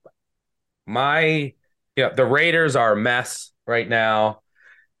 And my Yeah, the Raiders are a mess right now,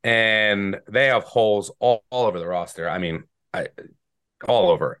 and they have holes all over the roster. I mean, all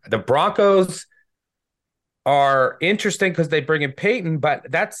over. The Broncos are interesting because they bring in Peyton, but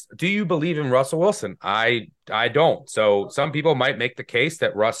do you believe in Russell Wilson? I don't. So some people might make the case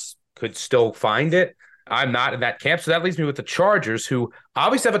that Russ could still find it. I'm not in that camp. So that leaves me with the Chargers, who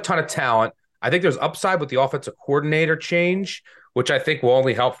obviously have a ton of talent. I think there's upside with the offensive coordinator change, which I think will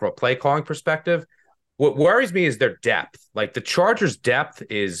only help from a play calling perspective. What worries me is their depth. Like the Chargers' depth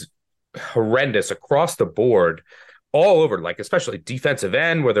is horrendous across the board, all over, like especially defensive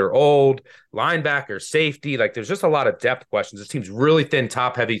end where they're old, linebacker, safety. Like there's just a lot of depth questions. This team's really thin,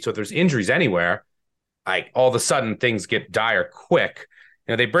 top heavy. So if there's injuries anywhere, like all of a sudden things get dire quick.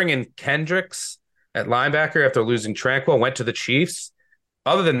 You know, they bring in Kendricks at linebacker after losing Tranquil, went to the Chiefs.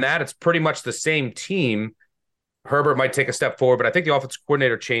 Other than that, it's pretty much the same team. Herbert might take a step forward, but I think the offensive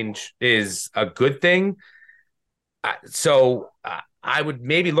coordinator change is a good thing. I would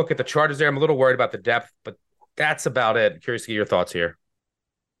maybe look at the Chargers there. I'm a little worried about the depth, but that's about it. I'm curious to get your thoughts here.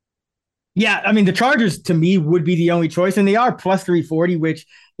 Yeah, I mean, the Chargers to me would be the only choice, and they are plus 340, which,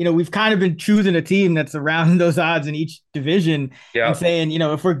 we've kind of been choosing a team that's around those odds in each division and saying,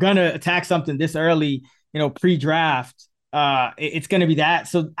 if we're going to attack something this early, pre-draft, it's going to be that.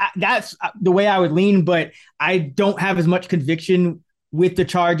 So that's the way I would lean, but I don't have as much conviction with the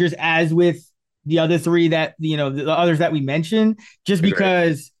Chargers as with the other three that, the others that we mentioned, just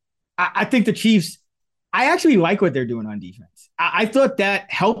because I think the Chiefs, I actually like what they're doing on defense. I thought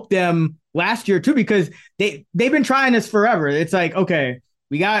that helped them last year too, because they've been trying this forever. It's like, okay,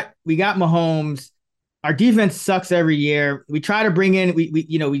 we got Mahomes. Our defense sucks every year. We try to bring in,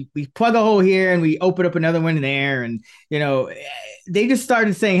 we plug a hole here and we open up another one there. And, they just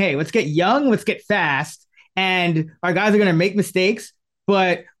started saying, hey, let's get young, let's get fast. And our guys are going to make mistakes,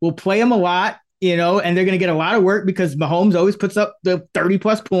 but we'll play them a lot. And they're going to get a lot of work because Mahomes always puts up the 30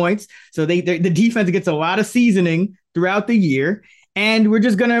 plus points. So the defense gets a lot of seasoning throughout the year. And we're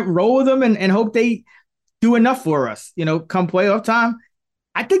just going to roll with them and hope they do enough for us, come playoff time.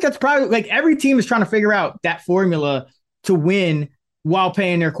 I think that's probably like every team is trying to figure out that formula to win while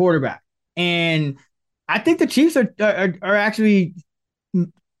paying their quarterback. And I think the Chiefs are actually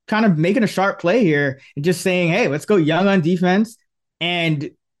kind of making a sharp play here and just saying, hey, let's go young on defense and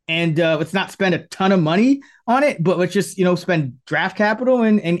let's not spend a ton of money on it, but let's just, spend draft capital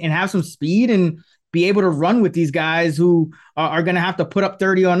and have some speed and be able to run with these guys who are going to have to put up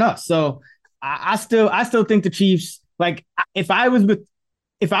 30 on us. So I still think the Chiefs, like if I was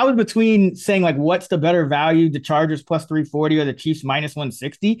between saying like, what's the better value, the Chargers plus 340 or the Chiefs minus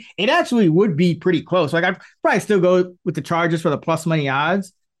 160, it actually would be pretty close. Like I'd probably still go with the Chargers for the plus money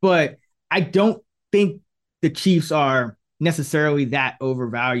odds, but I don't think the Chiefs are necessarily that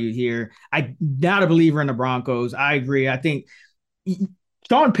overvalued here. I'm not a believer in the Broncos. I agree. I think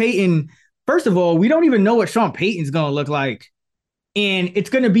Sean Payton, first of all, we don't even know what Sean Payton's going to look like. And it's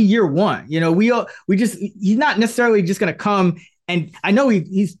going to be year one. He's not necessarily just going to come. And I know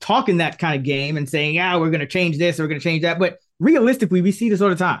he's talking that kind of game and saying, yeah, we're going to change this, or we're going to change that. But realistically, we see this all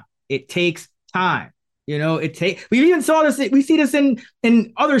the time. It takes time. We even saw this. We see this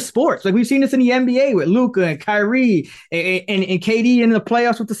in other sports. Like we've seen this in the NBA with Luka and Kyrie and KD in the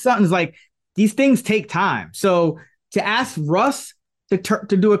playoffs with the Suns. Like these things take time. So to ask Russ to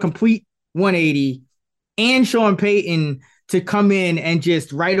do a complete 180 and Sean Payton to come in and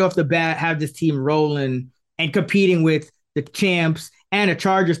just right off the bat have this team rolling and competing with the champs and a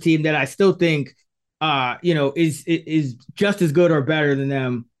Chargers team that I still think is just as good or better than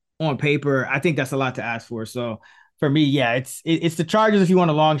them on paper, I think that's a lot to ask for. So for me, yeah, it's the Chargers if you want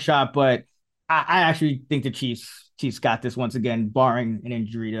a long shot, but I actually think the Chiefs got this once again, barring an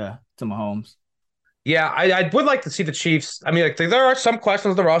injury to Mahomes. Yeah, I would like to see the Chiefs. I mean, like there are some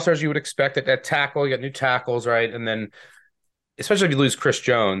questions on the roster as you would expect at tackle. You got new tackles, right? And then especially if you lose Chris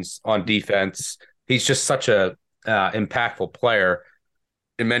Jones on defense, he's just such a impactful player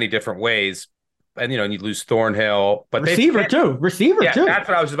in many different ways. And you lose Thornhill, but receiver too. That's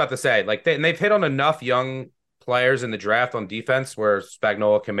what I was just about to say. Like they've hit on enough young players in the draft on defense where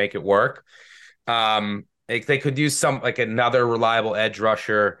Spagnuolo can make it work. They could use another reliable edge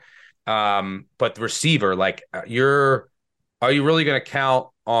rusher, but the receiver, are you really going to count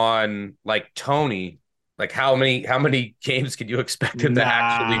on like Tony? Like how many games could you expect him to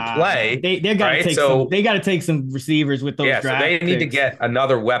actually play? They got to take take some receivers with those. Yeah, draft so they need to picks. get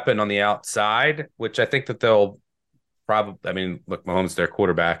another weapon on the outside, which I think that they'll probably. I mean, look, Mahomes is their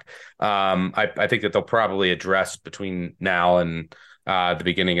quarterback. I think that they'll probably address between now and the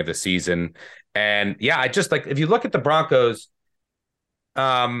beginning of the season. And yeah, I just like if you look at the Broncos,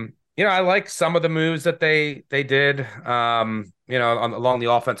 I like some of the moves that they did, along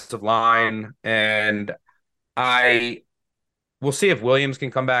the offensive line, and I we'll see if Williams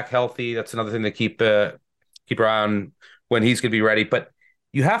can come back healthy. That's another thing to keep around when he's going to be ready. But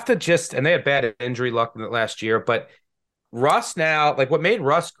you have to and they had bad injury luck last year, but Russ now, like what made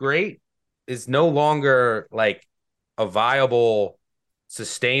Russ great is no longer like a viable,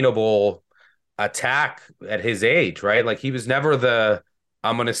 sustainable attack at his age, right? Like he was never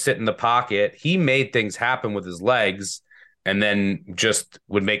I'm going to sit in the pocket. He made things happen with his legs and then just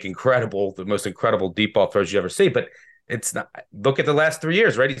would make the most incredible deep ball throws you ever see. But it's not, look at the last 3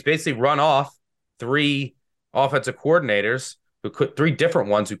 years, right? He's basically run off three offensive coordinators three different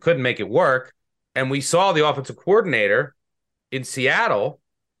ones who couldn't make it work. And we saw the offensive coordinator in Seattle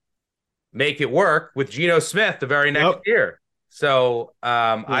make it work with Geno Smith the very next year. So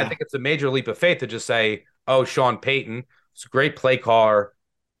I think it's a major leap of faith to just say, oh, Sean Payton, it's a great play caller,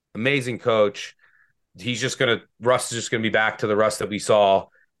 amazing coach. Russ is just going to be back to the Russ that we saw,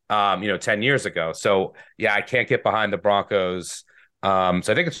 10 years ago. So, yeah, I can't get behind the Broncos. So I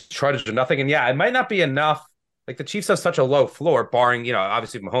think it's Chargers or nothing. And, yeah, it might not be enough. Like the Chiefs have such a low floor, barring,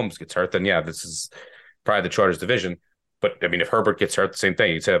 obviously if Mahomes gets hurt, then, yeah, this is probably the Chargers division. But, I mean, if Herbert gets hurt, the same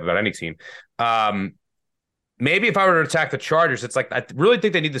thing. You'd say about any team. Maybe if I were to attack the Chargers, it's like I really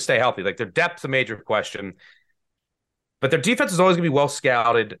think they need to stay healthy. Like their depth's a major question. But their defense is always going to be well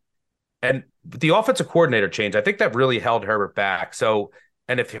scouted. And the offensive coordinator change, I think that really held Herbert back. So,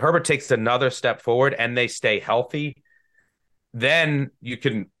 and if Herbert takes another step forward and they stay healthy, then you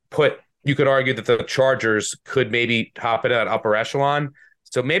could argue that the Chargers could maybe hop into that upper echelon.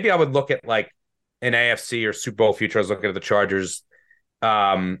 So maybe I would look at like an AFC or Super Bowl future. I was looking at the Chargers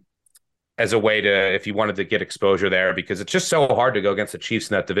as a way to, if you wanted to get exposure there, because it's just so hard to go against the Chiefs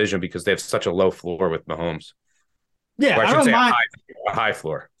in that division because they have such a low floor with Mahomes. Yeah, I don't mind a high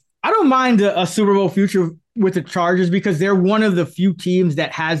floor. I don't mind a Super Bowl future with the Chargers because they're one of the few teams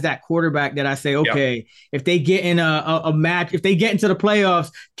that has that quarterback that I say, okay, if they get in a match, if they get into the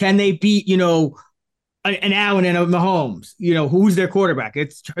playoffs, can they beat, an Allen and a Mahomes? Who's their quarterback?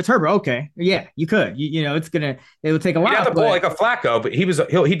 It's Herbert. Okay. Yeah, you could. It would take a while. He'd have to pull like a Flacco, but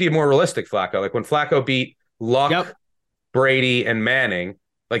he'd be a more realistic Flacco. Like when Flacco beat Luck, Brady, and Manning,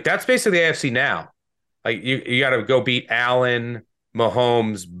 like that's basically the AFC now. Like you got to go beat Allen,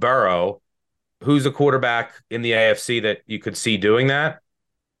 Mahomes, Burrow. Who's a quarterback in the AFC that you could see doing that?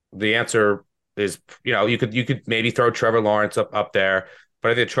 The answer is, you could maybe throw Trevor Lawrence up there, but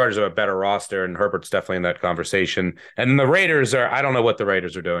I think the Chargers have a better roster, and Herbert's definitely in that conversation. And the Raiders I don't know what the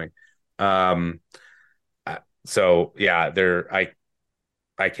Raiders are doing. So yeah,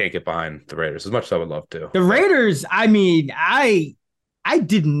 I can't get behind the Raiders as much as I would love to. The Raiders, I mean, I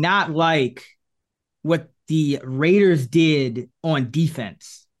did not like what the Raiders did on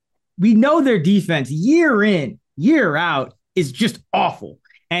defense. We know their defense year in, year out is just awful.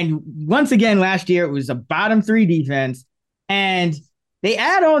 And once again, last year, it was a bottom 3 defense. And they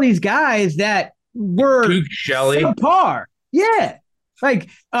add all these guys that were Duke Shelley. Subpar. Yeah. Like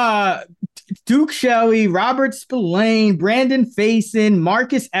Duke Shelley, Robert Spillane, Brandon Faison,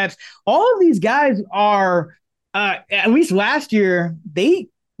 Marcus Epps. All of these guys are, at least last year, they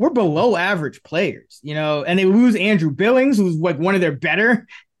were below average players, and they lose Andrew Billings, who's like one of their better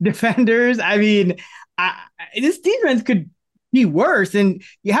defenders. I mean, this defense could be worse. And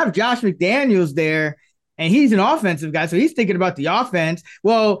you have Josh McDaniels there, and he's an offensive guy, so he's thinking about the offense.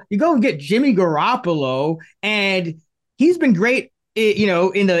 Well, you go and get Jimmy Garoppolo, and he's been great, in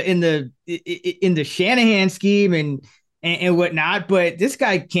the Shanahan scheme and whatnot, but this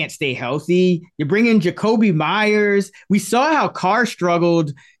guy can't stay healthy. You bring in Jacoby Myers. We saw how Carr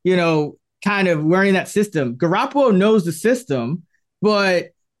struggled, kind of learning that system. Garoppolo knows the system, but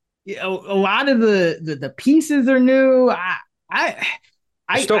a lot of the pieces are new. I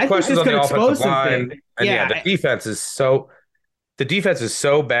questions on the offensive line. And the defense is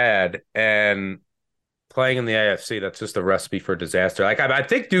so bad, and playing in the AFC, that's just a recipe for disaster. Like I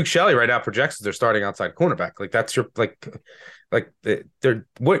think Duke Shelley right now projects they're starting outside cornerback. Like that's your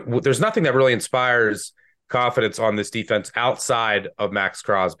there's nothing that really inspires confidence on this defense outside of Max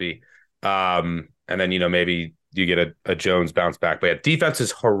Crosby. And then maybe you get a Jones bounce back. But yeah, defense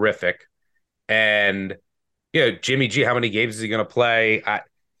is horrific. And Jimmy G, how many games is he going to play?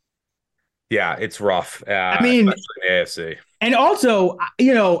 It's rough. I mean, especially in the AFC. And also,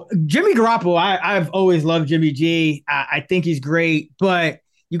 Jimmy Garoppolo, I've always loved Jimmy G. I think he's great, but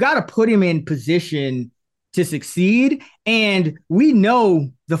you got to put him in position to succeed. And we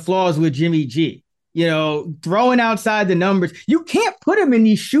know the flaws with Jimmy G. Throwing outside the numbers. You can't put him in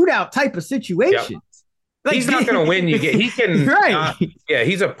these shootout type of situations. Like, he's not going to win. He can, right?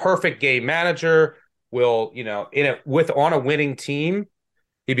 He's a perfect game manager. Will on a winning team,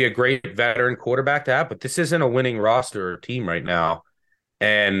 he'd be a great veteran quarterback to have. But this isn't a winning roster or team right now.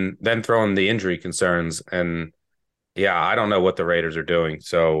 And then throwing the injury concerns, and I don't know what the Raiders are doing.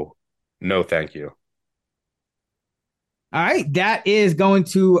 So, no, thank you. All right, that is going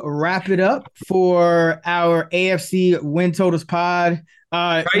to wrap it up for our AFC Win Totals pod.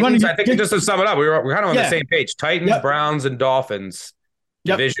 Titans, I think just to sum it up, we're kind of on the same page. Titans, Yep. Browns, and Dolphins.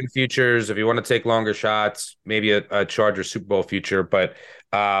 Division futures. If you want to take longer shots, maybe a Chargers Super Bowl future. But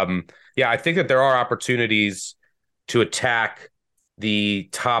I think that there are opportunities to attack the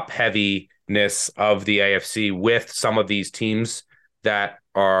top heaviness of the AFC with some of these teams that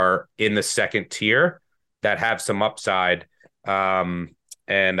are in the second tier that have some upside. And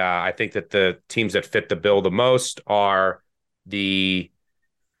I think that the teams that fit the bill the most are the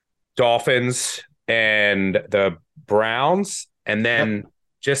Dolphins and the Browns. And then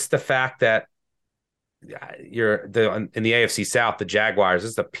just the fact that in the AFC South, the Jaguars, this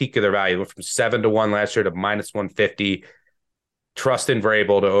is the peak of their value. It went from 7-1 last year to -150. Trust in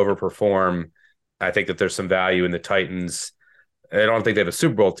Vrabel to overperform. I think that there's some value in the Titans. I don't think they have a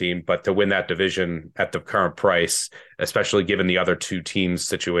Super Bowl team, but to win that division at the current price, especially given the other two teams'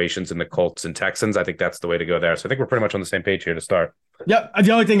 situations in the Colts and Texans, I think that's the way to go there. So I think we're pretty much on the same page here to start. Yep.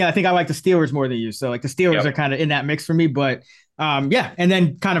 The only thing I think I like the Steelers more than you. So like the Steelers are kind of in that mix for me, but and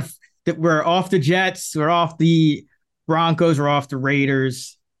then kind of we're off the Jets, we're off the Broncos, we're off the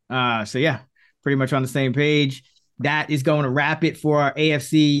Raiders. Pretty much on the same page. That is going to wrap it for our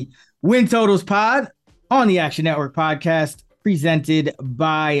AFC Win Totals pod on the Action Network podcast presented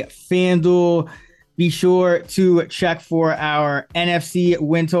by FanDuel. Be sure to check for our NFC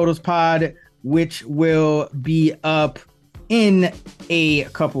Win Totals pod, which will be up in a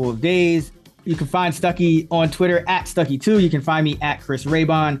couple of days. You can find Stuckey on Twitter at Stuckey2. You can find me at Chris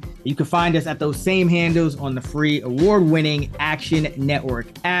Raybon. You can find us at those same handles on the free award-winning Action Network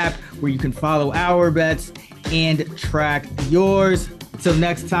app, where you can follow our bets and track yours. Until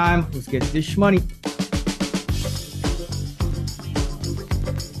next time, let's get this money.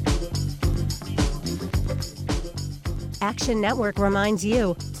 Action Network reminds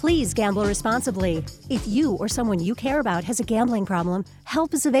you, please gamble responsibly. If you or someone you care about has a gambling problem,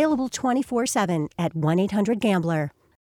 help is available 24/7 at 1-800-GAMBLER.